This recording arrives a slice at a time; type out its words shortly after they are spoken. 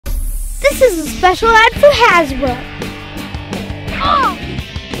This is a special ad for Hasbro. Oh!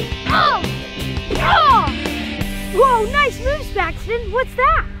 Oh! Oh! Whoa, nice moves, Paxton. What's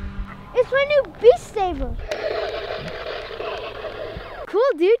that? It's my new Beast Saber.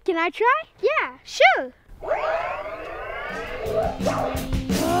 Cool, dude. Can I try? Yeah, sure.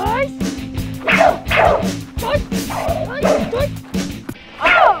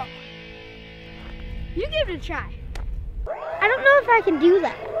 Oh! You give it a try. I don't know if I can do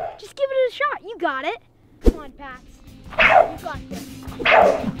that. Just give it a shot. You got it. Come on, Pax. You got this.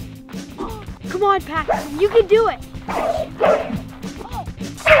 Come on, Paxton. You can do it. Oh,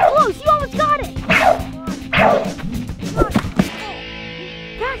 so close. You almost got it.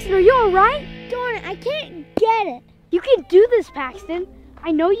 Paxton, are you all right? Darn it, I can't get it. You can do this, Paxton.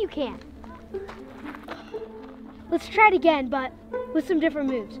 I know you can. Let's try it again, but with some different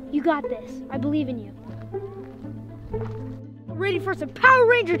moves. You got this. I believe in you. Ready for some Power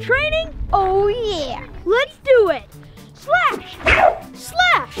Ranger training? Oh yeah. Let's do it. Slash!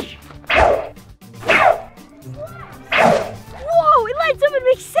 Slash! Whoa, it lights up and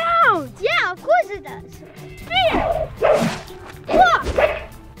makes sounds. Yeah, of course it does. Spear! Block!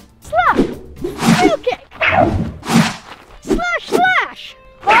 Slap! Wheel kick! Slash, slash!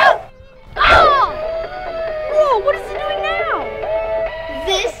 Oh! Oh! Whoa, what is it doing now?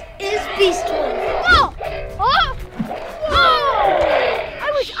 This is Beast Morphers. Oh! Oh!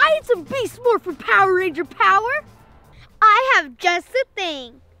 I wish I had some Beast Morpher Power Ranger power. I have just the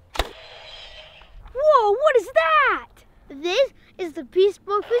thing. Whoa, what is that? This is the Beast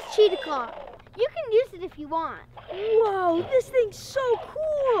Morphers Cheetah Claw. You can use it if you want. Whoa, this thing's so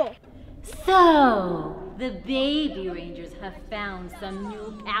cool. So, the baby Rangers have found some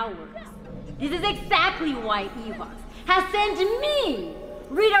new powers. This is exactly why Evox has sent me,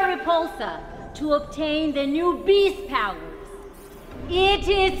 Rita Repulsa, to obtain the new beast powers. It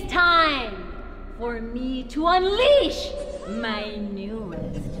is time for me to unleash my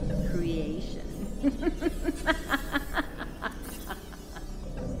newest creation.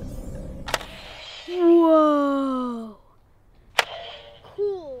 Whoa.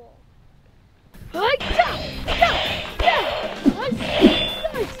 Cool.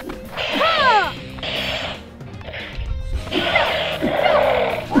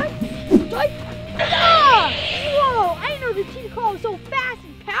 The cheetah claw was so fast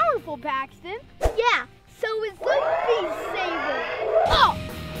and powerful, Paxton. Yeah, so is the Beast Saber. Oh!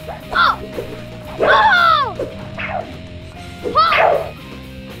 Oh! Oh!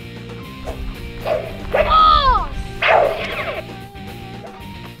 Oh!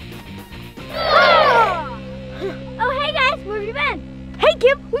 Oh, hey guys, where have you been? Hey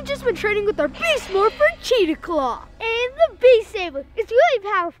Kim, we've just been training with our Beast Morpher Cheetah Claw. And the Beast Saber. It's really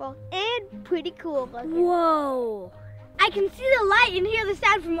powerful and pretty cool looking. Whoa. I can see the light and hear the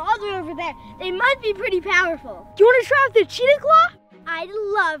sound from all the way over there. They must be pretty powerful. Do you want to try out the Cheetah Claw? I'd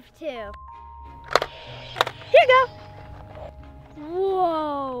love to. Here you go.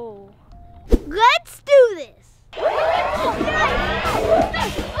 Whoa. Let's do this.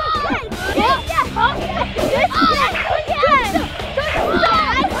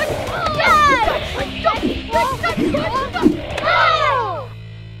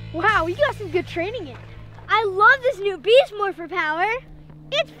 Wow, you got some good training in. I love this new Beast Morpher power.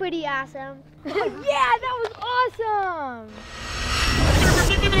 It's pretty awesome. Yeah, that was awesome.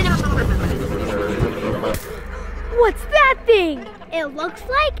 What's that thing? It looks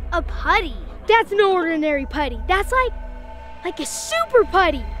like a putty. That's no ordinary putty. That's like a super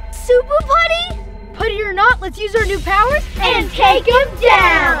putty. Super putty? Putty or not, let's use our new powers and take him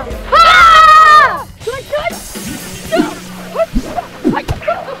down. Ah!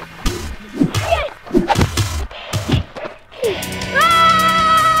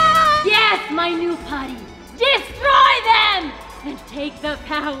 Yes, my new putty. Destroy them and take the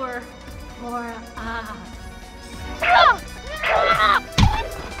power for us.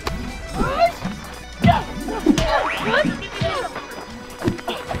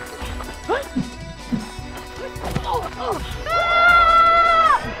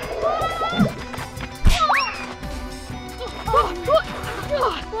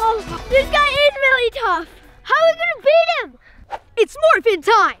 This guy is really tough. How are we gonna beat him? It's morphin'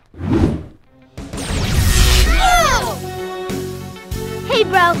 time. Hey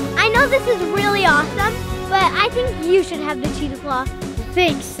bro, I know this is really awesome, but I think you should have the Cheetah Claw.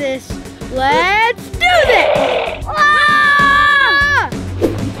 Thanks sis. Let's do this! Ah!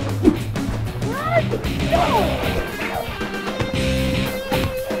 Let's go!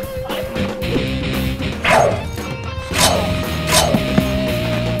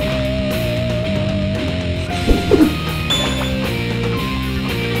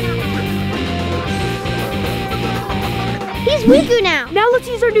 He's weaker now. Now let's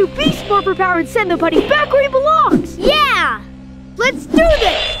use our new Beast Morpher power and send the putty back where he belongs. Yeah! Let's do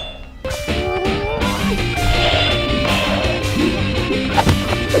this!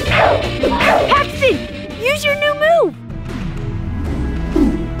 Paxton, use your new move.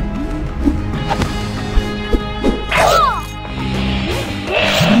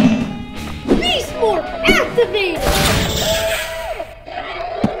 Beast Morph activated!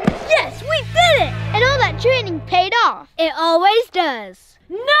 Yes, we did it! And all that training paid off. It always does.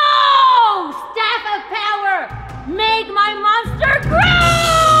 No! Staff of power! Make my monster grow!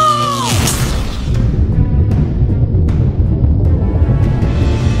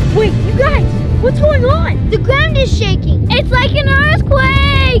 Wait, you guys, what's going on? The ground is shaking. It's like an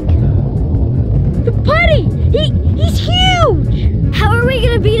earthquake! The putty, he's huge. How are we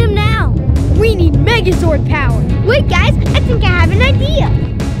gonna beat him now? We need Megazord power. Wait, guys, I think I have an idea.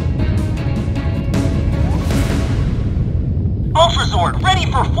 Ultrazord, ready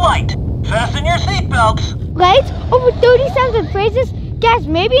for flight! Fasten your seatbelts! Lights, over 30 sounds and phrases. Guys,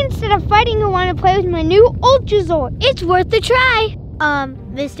 maybe instead of fighting, you want to play with my new Ultrazord. It's worth a try.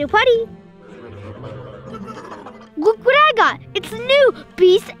 Mr. Putty. Look what I got. It's the new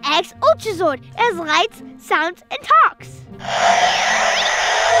Beast X Ultrazord. It has lights, sounds, and talks.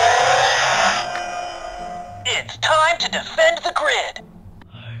 It's time to defend the grid!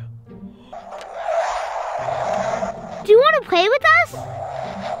 Do you want to play with us?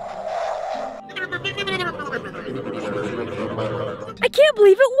 I can't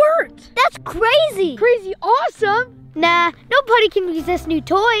believe it worked. That's crazy. Crazy awesome. Nah, no putty can resist new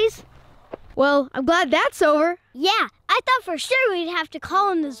toys. Well, I'm glad that's over. Yeah, I thought for sure we'd have to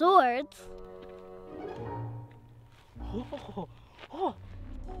call in the Zords.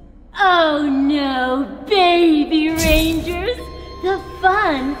 Oh no, baby Rangers! The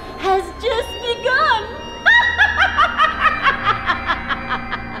fun has just begun!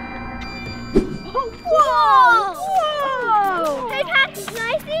 Whoa! Whoa! Hey, Paxton, can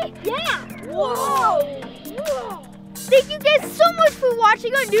I see? Yeah. Whoa! Thank you guys so much for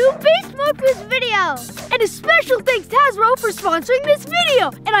watching our new Beast Morphers video. And a special thanks to Hasbro for sponsoring this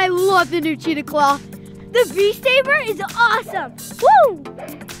video. And I love the new cheetah claw. The Beast Saber is awesome. Woo!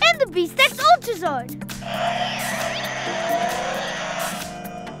 And the Beast X Ultrazord.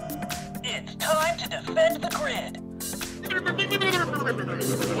 It's time to defend the grid!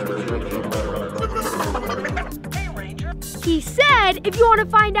 Hey, Ranger! He said if you want to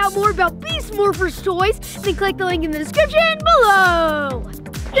find out more about Beast Morphers toys, then click the link in the description below.